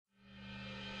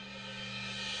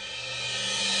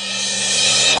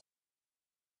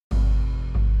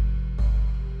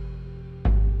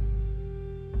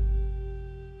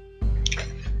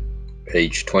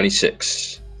Page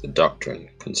 26, The Doctrine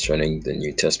Concerning the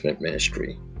New Testament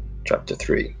Ministry, Chapter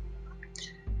 3.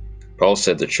 Paul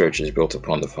said the church is built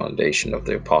upon the foundation of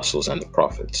the apostles and the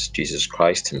prophets, Jesus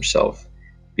Christ himself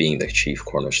being the chief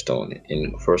cornerstone.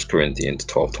 In 1 Corinthians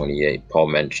 12:28, Paul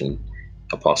mentioned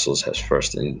apostles as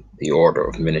first in the order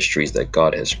of ministries that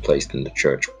God has placed in the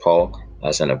church. Paul,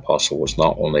 as an apostle, was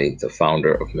not only the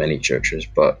founder of many churches,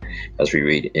 but as we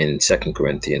read in 2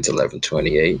 Corinthians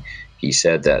 11:28, he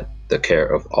said that the care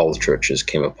of all churches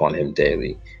came upon him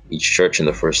daily. Each church in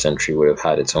the first century would have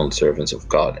had its own servants of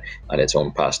God and its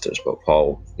own pastors, but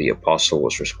Paul, the apostle,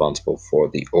 was responsible for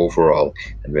the overall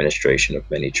administration of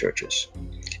many churches.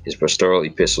 His pastoral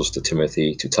epistles to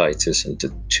Timothy, to Titus, and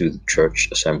to the church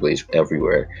assemblies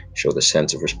everywhere show the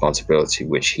sense of responsibility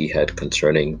which he had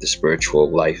concerning the spiritual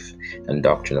life and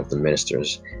doctrine of the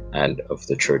ministers and of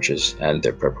the churches and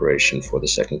their preparation for the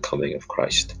second coming of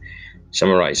Christ.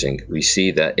 Summarizing, we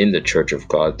see that in the Church of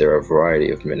God there are a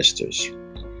variety of ministers.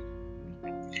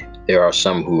 There are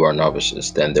some who are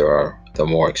novices, then there are the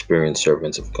more experienced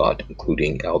servants of God,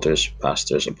 including elders,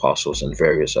 pastors, apostles, and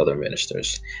various other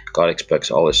ministers. God expects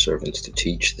all his servants to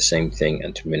teach the same thing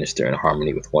and to minister in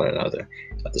harmony with one another.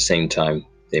 At the same time,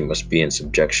 they must be in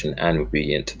subjection and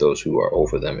obedient to those who are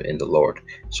over them in the Lord,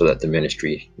 so that the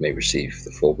ministry may receive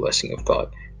the full blessing of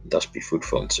God, and thus be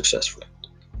fruitful and successful.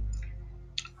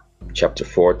 Chapter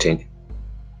 14,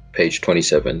 page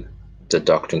 27, The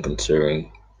Doctrine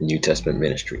Concerning the New Testament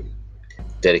Ministry.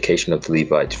 Dedication of the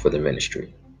Levites for the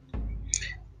ministry.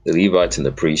 The Levites and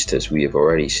the priests, as we have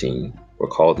already seen, were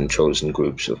called and chosen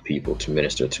groups of people to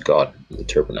minister to God in the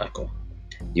tabernacle.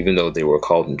 Even though they were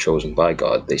called and chosen by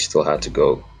God, they still had to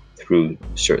go through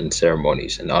certain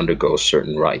ceremonies and undergo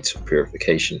certain rites of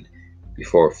purification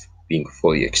before being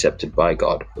fully accepted by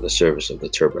God for the service of the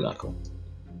tabernacle.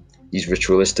 These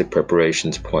ritualistic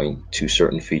preparations point to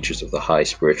certain features of the high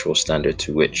spiritual standard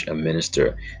to which a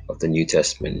minister of the New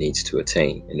Testament needs to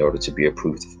attain in order to be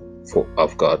approved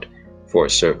of God for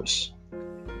his service.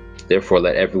 Therefore,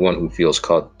 let everyone who feels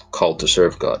called to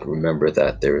serve God remember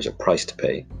that there is a price to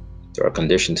pay, there are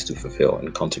conditions to fulfill,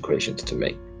 and consecrations to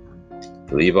make.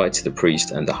 The Levites, the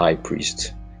priest, and the high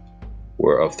priest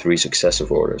were of three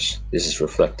successive orders. This is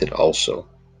reflected also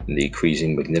in the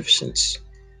increasing magnificence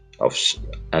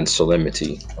and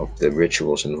solemnity of the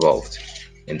rituals involved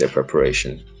in their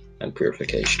preparation and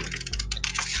purification.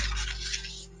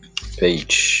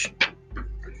 Page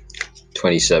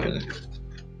 27.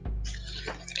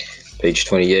 Page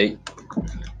 28,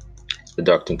 The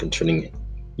Doctrine Concerning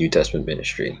New Testament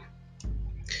Ministry.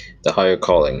 The higher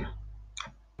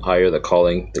the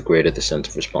calling, the greater the sense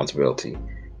of responsibility,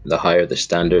 and the higher the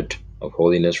standard of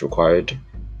holiness required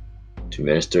to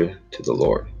minister to the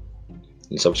Lord.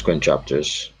 In subsequent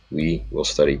chapters, we will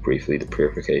study briefly the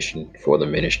purification for the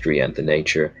ministry and the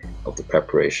nature of the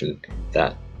preparation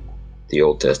that the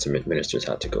Old Testament ministers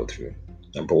had to go through.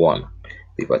 Number 1,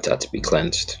 Levites had to be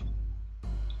cleansed.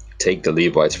 Take the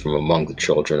Levites from among the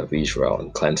children of Israel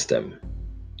and cleanse them,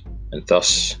 and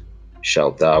thus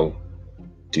shalt thou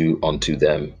do unto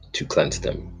them to cleanse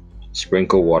them.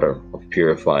 Sprinkle water of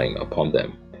purifying upon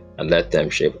them, and let them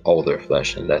shave all their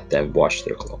flesh, and let them wash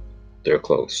their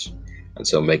clothes, and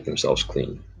so make themselves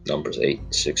clean. Numbers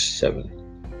 8:6-7.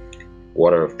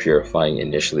 Water of purifying.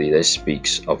 Initially, this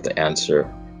speaks of the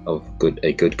answer of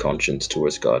a good conscience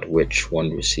towards God, which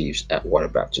one receives at water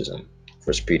baptism.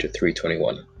 1 Peter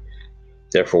 3:21.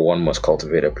 Therefore, one must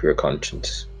cultivate a pure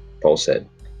conscience. Paul said,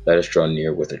 "Let us draw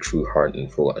near with a true heart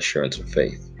and full assurance of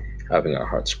faith, having our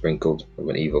hearts sprinkled from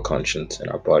an evil conscience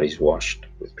and our bodies washed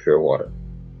with pure water."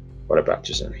 Water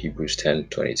baptism. Hebrews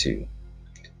 10:22.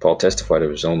 Paul testified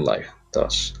of his own life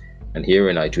thus, "And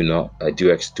herein I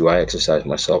exercise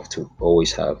myself to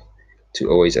always a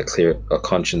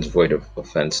conscience void of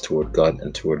offense toward God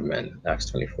and toward men." Acts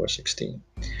 24:16.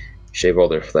 Shave all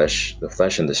their flesh. The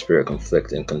flesh and the spirit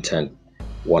conflict and contend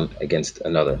one against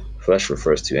another. Flesh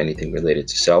refers to anything related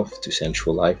to self, to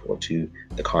sensual life, or to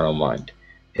the carnal mind.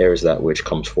 Hair is that which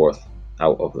comes forth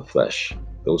out of the flesh.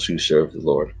 Those who serve the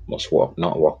Lord must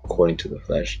not walk according to the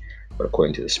flesh, but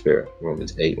according to the Spirit.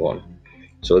 Romans 8:1.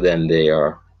 So then they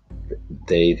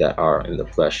that are in the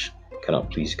flesh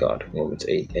cannot please God. Romans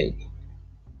 8:8.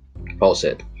 Paul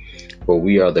said, "For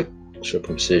we are the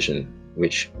circumcision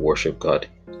which worship God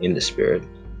in the Spirit,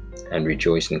 and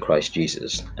rejoice in Christ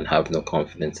Jesus, and have no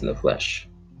confidence in the flesh."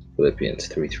 Philippians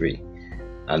 3:3.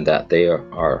 And that they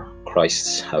are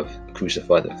Christ's, have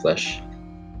crucified the flesh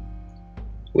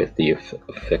with the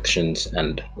affections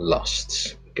and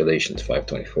lusts. Galatians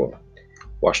 5:24.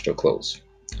 Wash their clothes.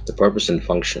 The purpose and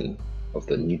function of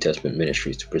the New Testament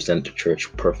ministries to present the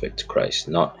church perfect to Christ,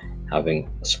 not having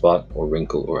a spot or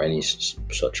wrinkle or any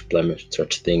such blemish,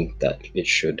 such thing, that it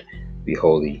should be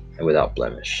holy and without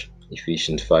blemish.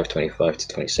 Ephesians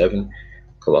 5:25-27,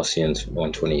 Colossians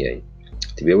 1:28.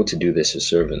 To be able to do this, his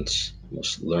servants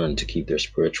must learn to keep their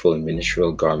spiritual and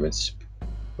ministerial garments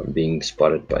from being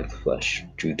spotted by the flesh.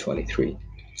 Jude 23.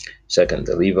 Second,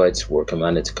 the Levites were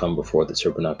commanded to come before the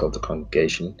tabernacle of the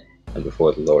congregation and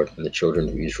before the Lord, and the children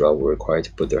of Israel were required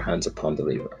to put their hands upon the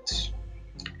Levites.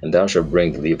 And thou shalt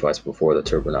bring the Levites before the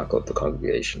tabernacle of the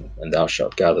congregation, and thou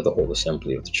shalt gather the whole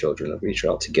assembly of the children of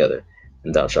Israel together,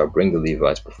 and thou shalt bring the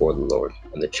Levites before the Lord,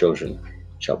 and the children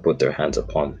shall put their hands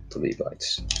upon the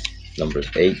Levites. Numbers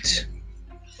 8,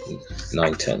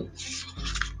 9, 10.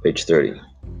 Page 30.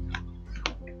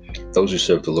 Those who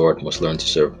serve the Lord must learn to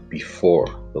serve before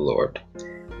the Lord.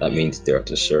 That means they are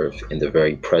to serve in the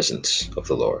very presence of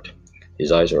the Lord.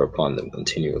 His eyes are upon them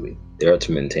continually. They are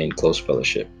to maintain close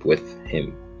fellowship with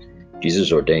him.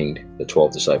 Jesus ordained the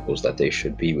 12 disciples that they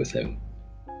should be with him,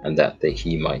 and that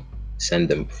he might send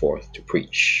them forth to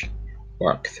preach.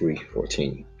 Mark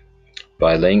 3:14.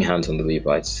 By laying hands on the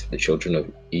Levites, the children of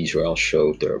Israel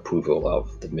showed their approval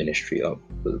of the ministry of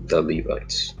the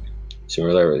Levites.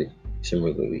 Similarly,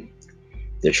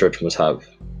 the church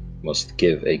must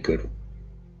give a good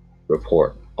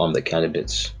report on the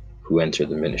candidates who entered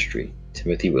the ministry.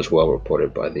 Timothy was well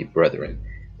reported by the brethren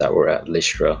that were at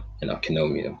Lystra and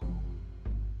Iconium.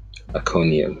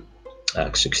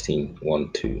 Acts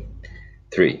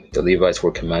 16:1-3. The Levites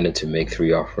were commanded to make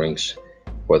 3 offerings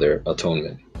for their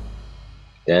atonement.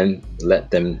 Then let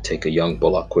them take a young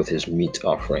bullock with his meat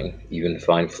offering, even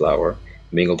fine flour,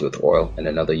 mingled with oil, and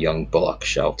another young bullock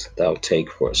shalt thou take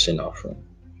for a sin offering.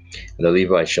 And the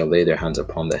Levites shall lay their hands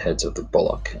upon the heads of the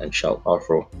bullock, and shall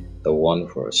offer the one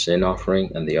for a sin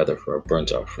offering, and the other for a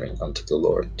burnt offering unto the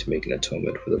Lord, to make an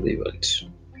atonement for the Levites.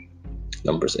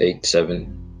 Numbers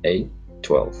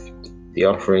 8:7-8-12. The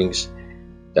offerings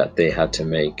that they had to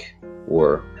make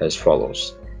were as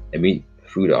follows: a meat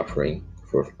food offering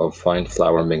of fine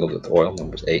flour mingled with oil,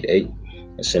 Numbers 8:8,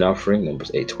 a sin offering,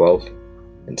 Numbers 8:12,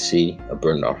 and C, a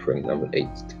burnt offering, Numbers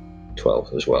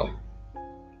 8:12 as well.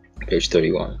 Page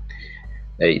 31.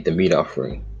 A, the meat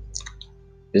offering.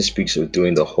 This speaks of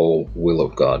doing the whole will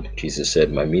of God. Jesus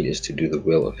said, "My meat is to do the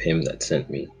will of him that sent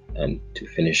me, and to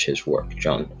finish his work."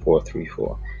 John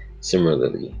 4:3-4.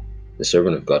 Similarly, the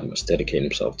servant of God must dedicate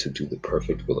himself to do the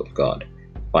perfect will of God.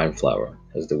 Fine flour.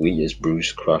 As the wheat is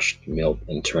bruised, crushed, milled,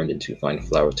 and turned into fine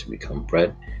flour to become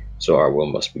bread, so our will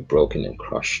must be broken and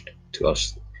crushed to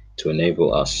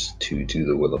enable us to do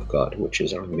the will of God, which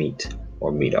is our meat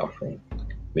or meat offering,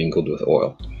 mingled with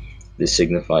oil. This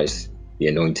signifies the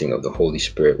anointing of the Holy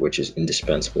Spirit, which is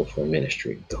indispensable for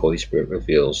ministry. The Holy Spirit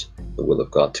reveals the will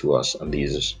of God to us, and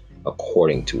these is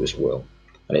according to his will,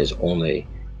 and it is only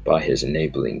by his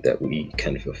enabling that we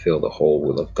can fulfill the whole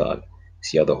will of God.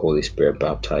 See how the Holy Spirit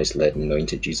baptized, led, and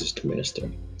anointed Jesus to minister.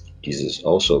 Jesus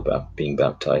also being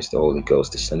baptized, the Holy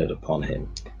Ghost descended upon him,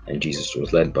 and Jesus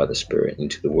was led by the Spirit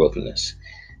into the wilderness.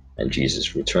 And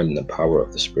Jesus returned in the power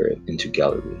of the Spirit into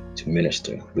Galilee to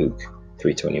minister. Luke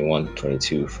 3:21,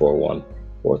 22, 4:1,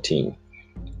 14.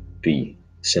 B,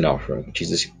 sin offering.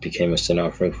 Jesus became a sin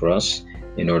offering for us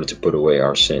in order to put away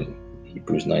our sin.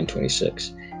 Hebrews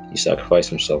 9:26. He sacrificed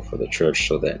himself for the church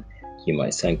so that he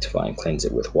might sanctify and cleanse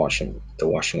it with the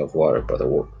washing of water by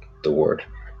the word,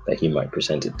 that he might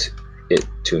present it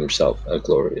to himself as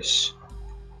glorious.